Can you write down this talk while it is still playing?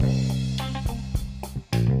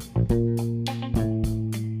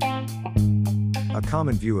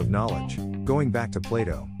common view of knowledge, going back to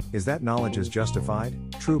Plato, is that knowledge is justified,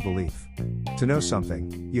 true belief. To know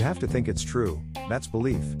something, you have to think it's true, that's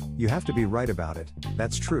belief, you have to be right about it,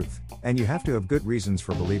 that's truth, and you have to have good reasons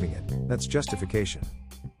for believing it, that's justification.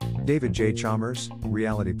 David J. Chalmers,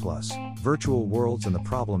 Reality Plus, Virtual Worlds and the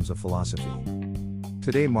Problems of Philosophy.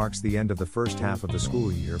 Today marks the end of the first half of the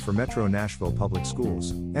school year for Metro Nashville Public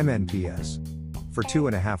Schools, MNPS. For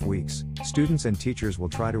 2.5 weeks, students and teachers will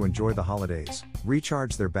try to enjoy the holidays,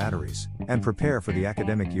 recharge their batteries, and prepare for the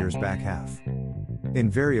academic year's back half.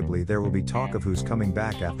 Invariably, there will be talk of who's coming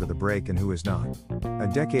back after the break and who is not.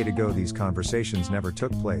 A decade ago, these conversations never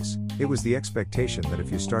took place. It was the expectation that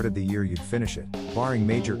if you started the year, you'd finish it, barring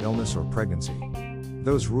major illness or pregnancy.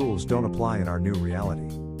 Those rules don't apply in our new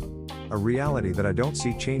reality. A reality that I don't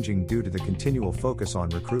see changing due to the continual focus on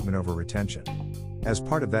recruitment over retention. As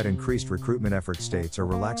part of that increased recruitment effort, states are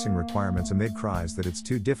relaxing requirements amid cries that it's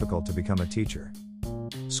too difficult to become a teacher.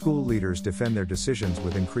 School leaders defend their decisions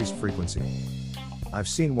with increased frequency. I've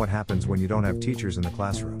seen what happens when you don't have teachers in the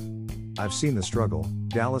classroom. I've seen the struggle,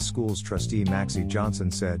 Dallas Schools trustee Maxie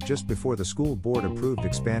Johnson said just before the school board approved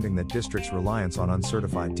expanding that district's reliance on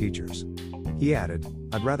uncertified teachers. He added,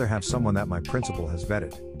 "I'd rather have someone that my principal has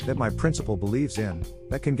vetted, that my principal believes in,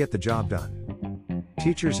 that can get the job done."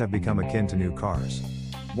 Teachers have become akin to new cars.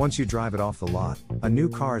 Once you drive it off the lot, a new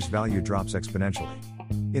car's value drops exponentially.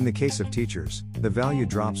 In the case of teachers, the value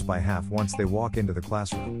drops by half once they walk into the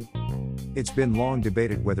classroom. It's been long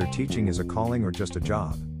debated whether teaching is a calling or just a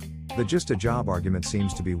job. The just a job argument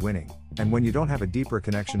seems to be winning, and when you don't have a deeper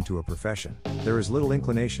connection to a profession, there is little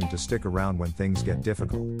inclination to stick around when things get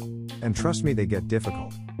difficult. And trust me, they get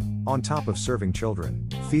difficult. On top of serving children,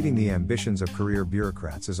 feeding the ambitions of career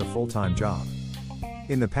bureaucrats is a full-time job.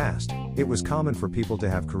 In the past, it was common for people to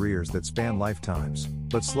have careers that span lifetimes,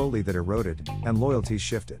 but slowly that eroded, and loyalties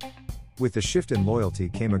shifted. With the shift in loyalty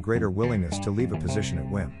came a greater willingness to leave a position at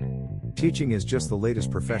whim. Teaching is just the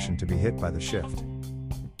latest profession to be hit by the shift.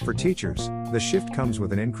 For teachers, the shift comes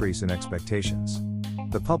with an increase in expectations.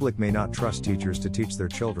 The public may not trust teachers to teach their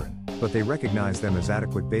children, but they recognize them as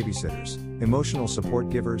adequate babysitters, emotional support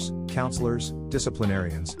givers, counselors,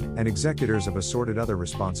 disciplinarians, and executors of assorted other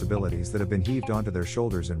responsibilities that have been heaved onto their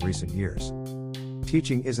shoulders in recent years.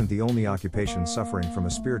 Teaching isn't the only occupation suffering from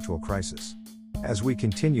a spiritual crisis. As we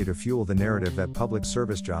continue to fuel the narrative that public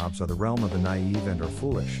service jobs are the realm of the naive and or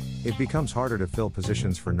foolish, it becomes harder to fill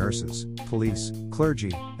positions for nurses, police,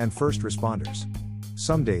 clergy, and first responders.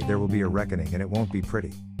 Someday there will be a reckoning and it won't be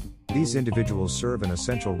pretty. These individuals serve an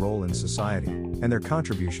essential role in society, and their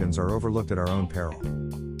contributions are overlooked at our own peril.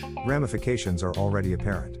 Ramifications are already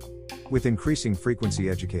apparent. With increasing frequency,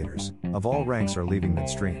 educators, of all ranks, are leaving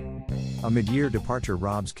midstream. A mid-year departure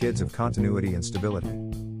robs kids of continuity and stability.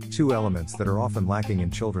 Two elements that are often lacking in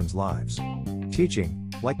children's lives.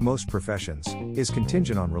 Teaching, like most professions, is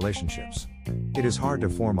contingent on relationships. It is hard to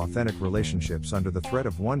form authentic relationships under the threat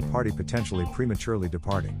of one party potentially prematurely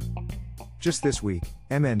departing. Just this week,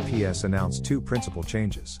 MNPS announced 2 principal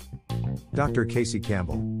changes. Dr. Casey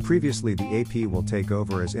Campbell, previously the AP, will take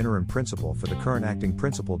over as interim principal for the current acting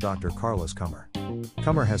principal, Dr. Carlos Cummer.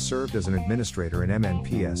 Cummer has served as an administrator in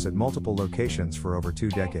MNPS at multiple locations for over 2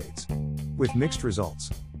 decades. With mixed results.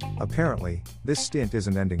 Apparently, this stint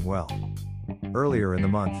isn't ending well. Earlier in the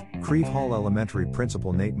month, Creve Hall Elementary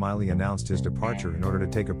principal Nate Miley announced his departure in order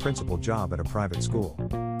to take a principal job at a private school.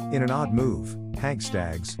 In an odd move, Hank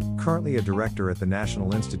Staggs, currently a director at the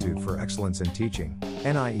National Institute for Excellence in Teaching,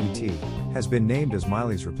 NIET, has been named as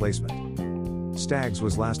Miley's replacement. Staggs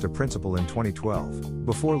was last a principal in 2012,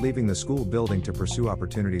 before leaving the school building to pursue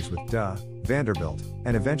opportunities with Vanderbilt,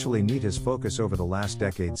 and eventually need his focus over the last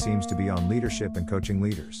decade seems to be on leadership and coaching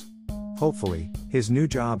leaders. Hopefully, his new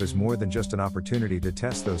job is more than just an opportunity to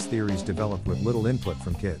test those theories developed with little input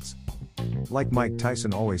from kids. Like Mike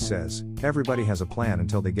Tyson always says, everybody has a plan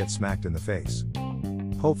until they get smacked in the face.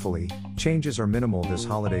 Hopefully, changes are minimal this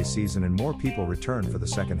holiday season and more people return for the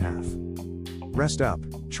second half. Rest up,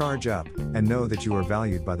 charge up, and know that you are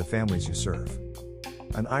valued by the families you serve.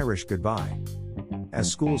 An Irish goodbye. As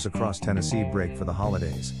schools across Tennessee break for the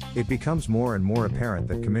holidays, it becomes more and more apparent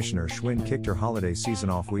that Commissioner Schwinn kicked her holiday season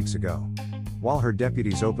off weeks ago. While her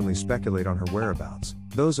deputies openly speculate on her whereabouts,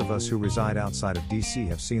 those of us who reside outside of D.C.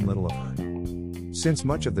 have seen little of her. Since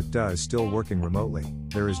much of the DA is still working remotely,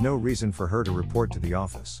 there is no reason for her to report to the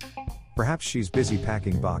office. Perhaps she's busy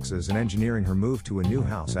packing boxes and engineering her move to a new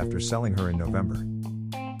house after selling her in November.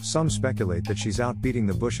 Some speculate that she's out beating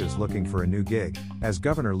the bushes looking for a new gig, as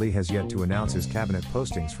Governor Lee has yet to announce his cabinet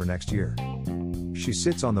postings for next year. She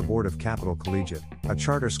sits on the board of Capital Collegiate, a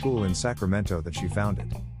charter school in Sacramento that she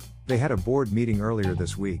founded. They had a board meeting earlier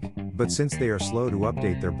this week, But since they are slow to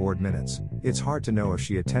update their board minutes, it's hard to know if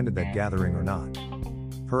she attended that gathering or not.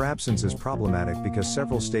 Her absence is problematic because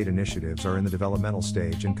several state initiatives are in the developmental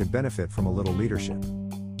stage and could benefit from a little leadership.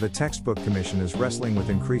 The Textbook Commission is wrestling with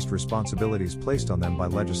increased responsibilities placed on them by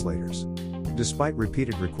legislators. Despite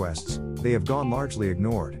repeated requests, they have gone largely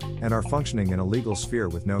ignored, and are functioning in a legal sphere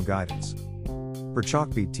with no guidance. For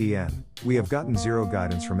Chalkbeat TN, we have gotten zero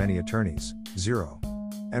guidance from any attorneys, zero.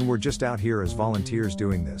 And we're just out here as volunteers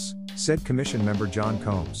doing this, said Commission member John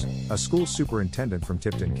Combs, a school superintendent from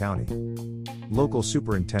Tipton County. Local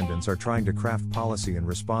superintendents are trying to craft policy in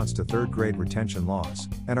response to third-grade retention laws,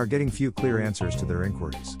 and are getting few clear answers to their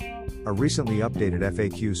inquiries. A recently updated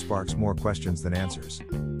FAQ sparks more questions than answers.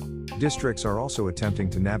 Districts are also attempting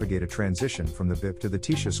to navigate a transition from the BIP to the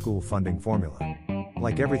TISA school funding formula.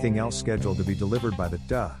 Like everything else scheduled to be delivered by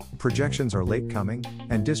the projections are late coming,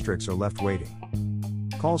 and districts are left waiting.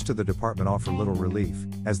 Calls to the department offer little relief,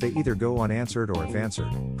 as they either go unanswered or, if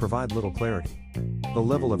answered, provide little clarity. The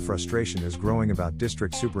level of frustration is growing about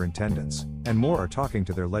district superintendents, and more are talking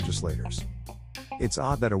to their legislators. It's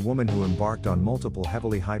odd that a woman who embarked on multiple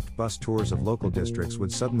heavily hyped bus tours of local districts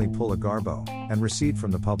would suddenly pull a Garbo and recede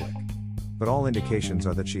from the public. But all indications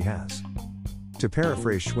are that she has. To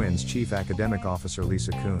paraphrase Schwinn's chief academic officer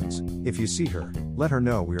Lisa Coons, if you see her, let her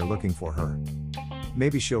know we are looking for her.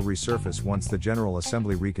 Maybe she'll resurface once the General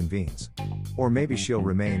Assembly reconvenes. Or maybe she'll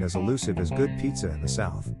remain as elusive as good pizza in the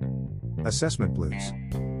South. Assessment blues.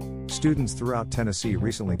 Students throughout Tennessee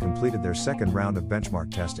recently completed their second round of benchmark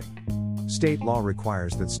testing. State law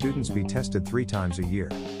requires that students be tested 3 times a year.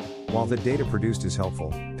 While the data produced is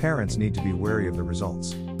helpful, parents need to be wary of the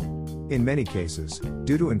results. In many cases,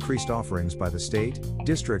 due to increased offerings by the state,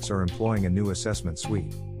 districts are employing a new assessment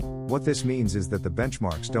suite. What this means is that the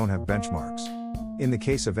benchmarks don't have benchmarks. In the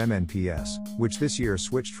case of MNPS, which this year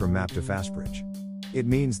switched from MAP to FastBridge, it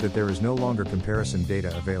means that there is no longer comparison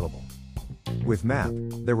data available. With MAP,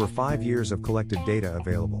 there were 5 years of collected data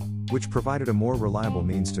available, which provided a more reliable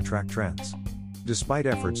means to track trends. Despite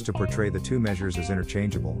efforts to portray the two measures as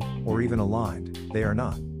interchangeable, or even aligned, they are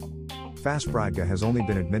not. FastBridge has only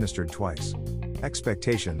been administered twice.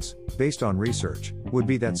 Expectations, based on research, would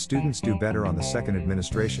be that students do better on the second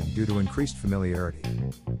administration due to increased familiarity.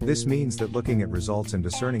 This means that looking at results and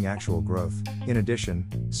discerning actual growth, in addition,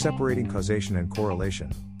 separating causation and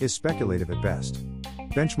correlation, is speculative at best.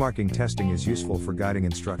 Benchmarking testing is useful for guiding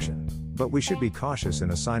instruction, but we should be cautious in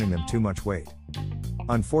assigning them too much weight.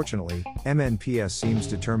 Unfortunately, MNPS seems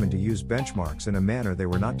determined to use benchmarks in a manner they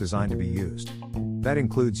were not designed to be used. That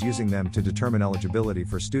includes using them to determine eligibility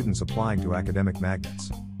for students applying to academic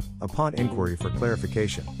magnets. Upon inquiry for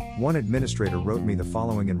clarification, one administrator wrote me the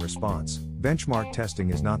following in response: benchmark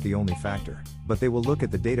testing is not the only factor, but they will look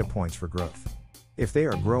at the data points for growth. If they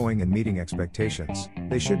are growing and meeting expectations,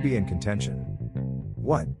 they should be in contention.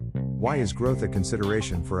 What? Why is growth a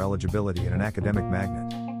consideration for eligibility in an academic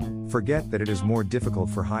magnet? Forget that it is more difficult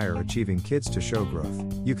for higher achieving kids to show growth.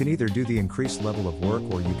 You can either do the increased level of work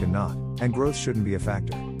or you cannot, and growth shouldn't be a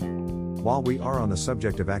factor. While we are on the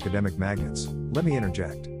subject of academic magnets, let me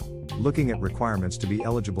interject. Looking at requirements to be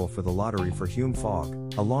eligible for the lottery for Hume Fogg,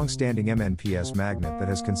 a long-standing MNPS magnet that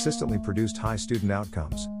has consistently produced high student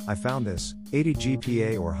outcomes, I found this: 80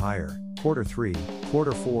 GPA or higher, quarter 3,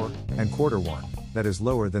 quarter 4, and quarter 1, that is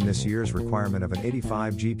lower than this year's requirement of an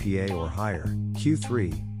 85 GPA or higher,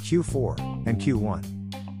 Q3, Q4, and Q1.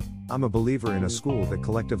 I'm a believer in a school that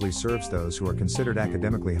collectively serves those who are considered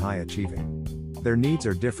academically high achieving. Their needs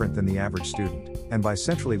are different than the average student, and by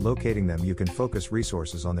centrally locating them you can focus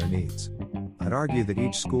resources on their needs. I'd argue that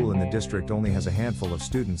each school in the district only has a handful of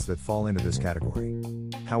students that fall into this category.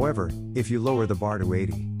 However, if you lower the bar to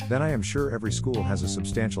 80, then I am sure every school has a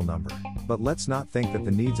substantial number. But let's not think that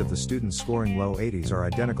the needs of the students scoring low 80s are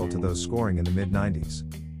identical to those scoring in the mid-90s.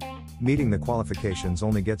 Meeting the qualifications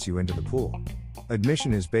only gets you into the pool.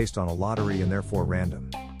 Admission is based on a lottery and therefore random.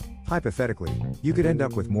 Hypothetically, you could end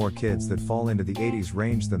up with more kids that fall into the 80s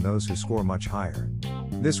range than those who score much higher.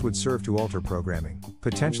 This would serve to alter programming,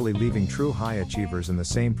 potentially leaving true high achievers in the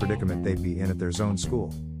same predicament they'd be in at their zone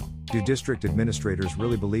school. Do district administrators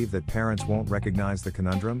really believe that parents won't recognize the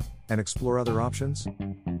conundrum and explore other options?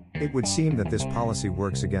 It would seem that this policy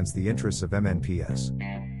works against the interests of MNPS.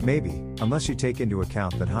 Maybe, unless you take into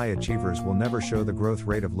account that high achievers will never show the growth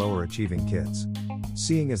rate of lower achieving kids.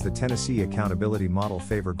 Seeing as the Tennessee accountability model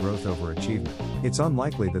favor growth over achievement, it's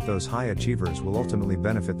unlikely that those high achievers will ultimately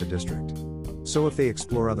benefit the district. So if they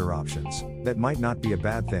explore other options, that might not be a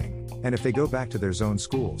bad thing, and if they go back to their zone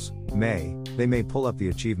schools, they may pull up the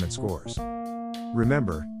achievement scores.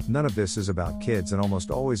 Remember, none of this is about kids and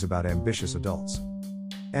almost always about ambitious adults.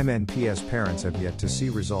 MNPS parents have yet to see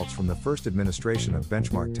results from the first administration of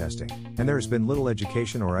benchmark testing, and there has been little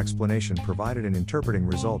education or explanation provided in interpreting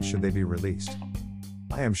results should they be released.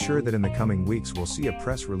 I am sure that in the coming weeks we'll see a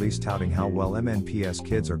press release touting how well MNPS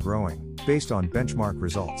kids are growing, based on benchmark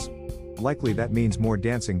results. Likely that means more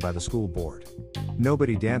dancing by the school board.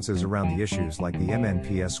 Nobody dances around the issues like the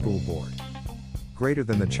MNPS school board. Greater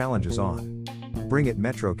than the challenges on. Bring it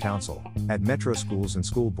Metro Council, at Metro schools and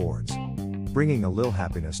school boards. Bringing a little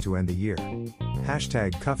happiness to end the year.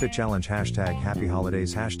 Hashtag Cuff It Challenge, hashtag Happy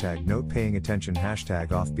Holidays, hashtag Note Paying Attention, hashtag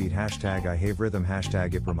Offbeat, hashtag I Have Rhythm,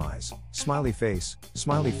 hashtag Ipromise, smiley face,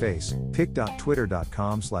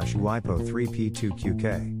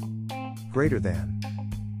 pic.twitter.com/uipo3p2qk. Greater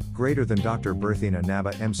than Dr. Berthina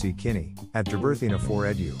Naba MC Kinney, at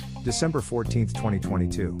Berthina4edu, December 14,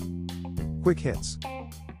 2022. Quick hits.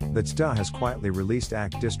 The TDA has quietly released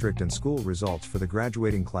ACT district and school results for the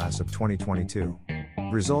graduating class of 2022.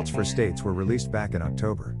 Results for states were released back in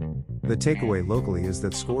October. The takeaway locally is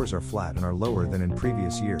that scores are flat and are lower than in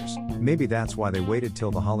previous years. Maybe that's why they waited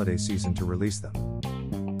till the holiday season to release them.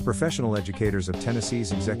 Professional Educators of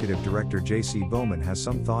Tennessee's Executive Director J.C. Bowman has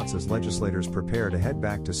some thoughts as legislators prepare to head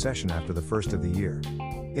back to session after the first of the year.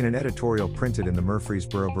 In an editorial printed in the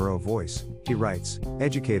Murfreesboro Borough Voice, he writes,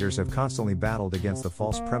 "Educators have constantly battled against the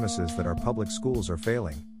false premises that our public schools are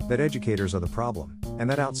failing, that educators are the problem, and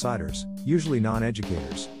that outsiders, usually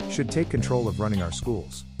non-educators, should take control of running our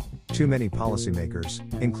schools. Too many policymakers,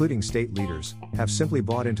 including state leaders, have simply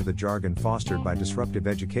bought into the jargon fostered by disruptive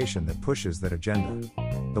education that pushes that agenda."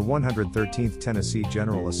 The 113th Tennessee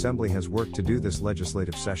General Assembly has work to do this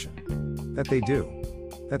legislative session. That they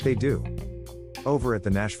do. Over at the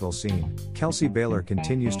Nashville scene, Kelsey Baylor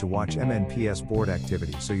continues to watch MNPS board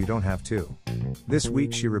activity so you don't have to. This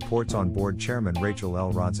week she reports on Board Chairman Rachel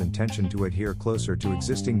Elrod's intention to adhere closer to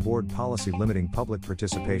existing board policy limiting public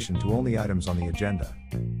participation to only items on the agenda.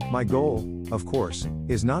 "My goal, of course,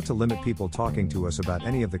 is not to limit people talking to us about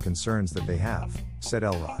any of the concerns that they have," said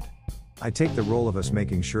Elrod. "I take the role of us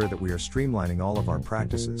making sure that we are streamlining all of our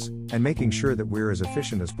practices, and making sure that we're as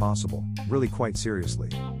efficient as possible, really quite seriously.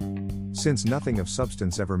 Since nothing of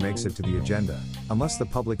substance ever makes it to the agenda, unless the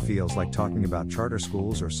public feels like talking about charter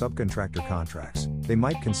schools or subcontractor contracts, they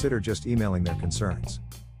might consider just emailing their concerns.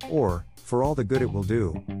 Or, for all the good it will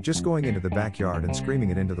do, just going into the backyard and screaming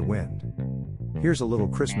it into the wind. Here's a little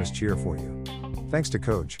Christmas cheer for you. Thanks to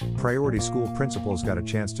Coach, Priority School principals got a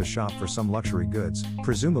chance to shop for some luxury goods,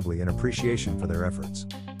 presumably in appreciation for their efforts.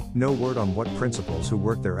 No word on what principals who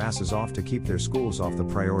worked their asses off to keep their schools off the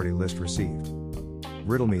priority list received.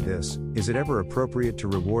 Riddle me this, is it ever appropriate to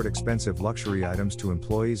reward expensive luxury items to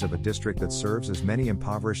employees of a district that serves as many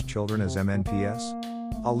impoverished children as MNPS?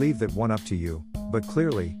 I'll leave that one up to you, but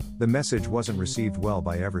clearly, the message wasn't received well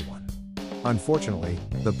by everyone. Unfortunately,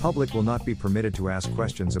 the public will not be permitted to ask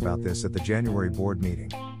questions about this at the January board meeting,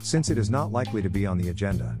 since it is not likely to be on the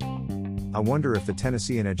agenda. I wonder if the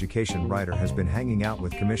Tennessean education writer has been hanging out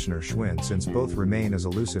with Commissioner Schwinn since both remain as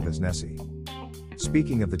elusive as Nessie.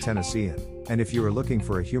 Speaking of the Tennessean, and if you are looking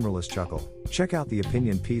for a humorless chuckle, check out the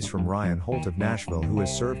opinion piece from Ryan Holt of Nashville, who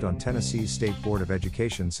has served on Tennessee's State Board of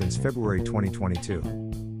Education since February 2022.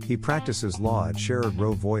 He practices law at Sherrod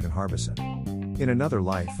Roe Voigt in Harbison. In another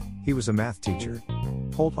life, he was a math teacher.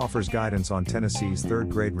 Holt offers guidance on Tennessee's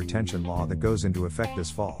third grade retention law that goes into effect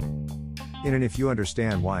this fall. In an "if you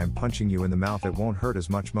understand why I'm punching you in the mouth it won't hurt as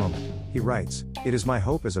much" moment, he writes, "It is my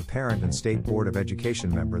hope as a parent and State Board of Education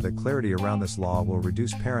member that clarity around this law will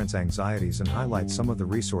reduce parents' anxieties and highlight some of the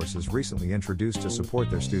resources recently introduced to support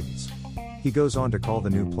their students." He goes on to call the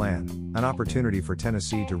new plan an opportunity for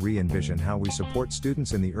Tennessee to re-envision how we support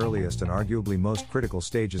students in the earliest and arguably most critical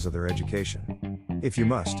stages of their education. If you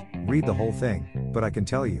must, read the whole thing, but I can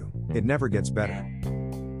tell you, it never gets better.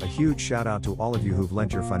 A huge shout out to all of you who've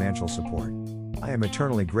lent your financial support. I am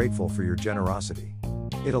eternally grateful for your generosity.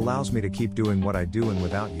 It allows me to keep doing what I do, and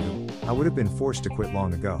without you, I would have been forced to quit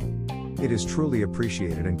long ago. It is truly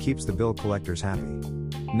appreciated and keeps the bill collectors happy.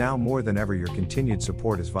 Now more than ever, your continued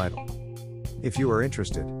support is vital. If you are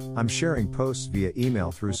interested, I'm sharing posts via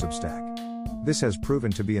email through Substack. This has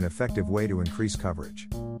proven to be an effective way to increase coverage.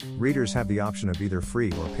 Readers have the option of either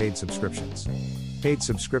free or paid subscriptions. Paid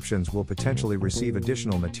subscriptions will potentially receive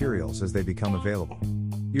additional materials as they become available.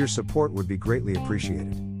 Your support would be greatly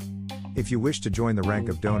appreciated. If you wish to join the rank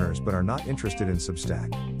of donors but are not interested in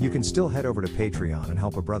Substack, you can still head over to Patreon and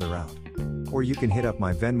help a brother out. Or you can hit up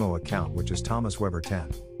my Venmo account, which is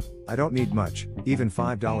ThomasWeber10. I don't need much, even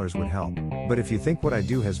 $5 would help, but if you think what I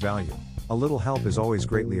do has value, a little help is always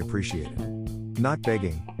greatly appreciated. Not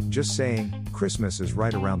begging, just saying, Christmas is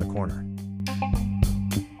right around the corner.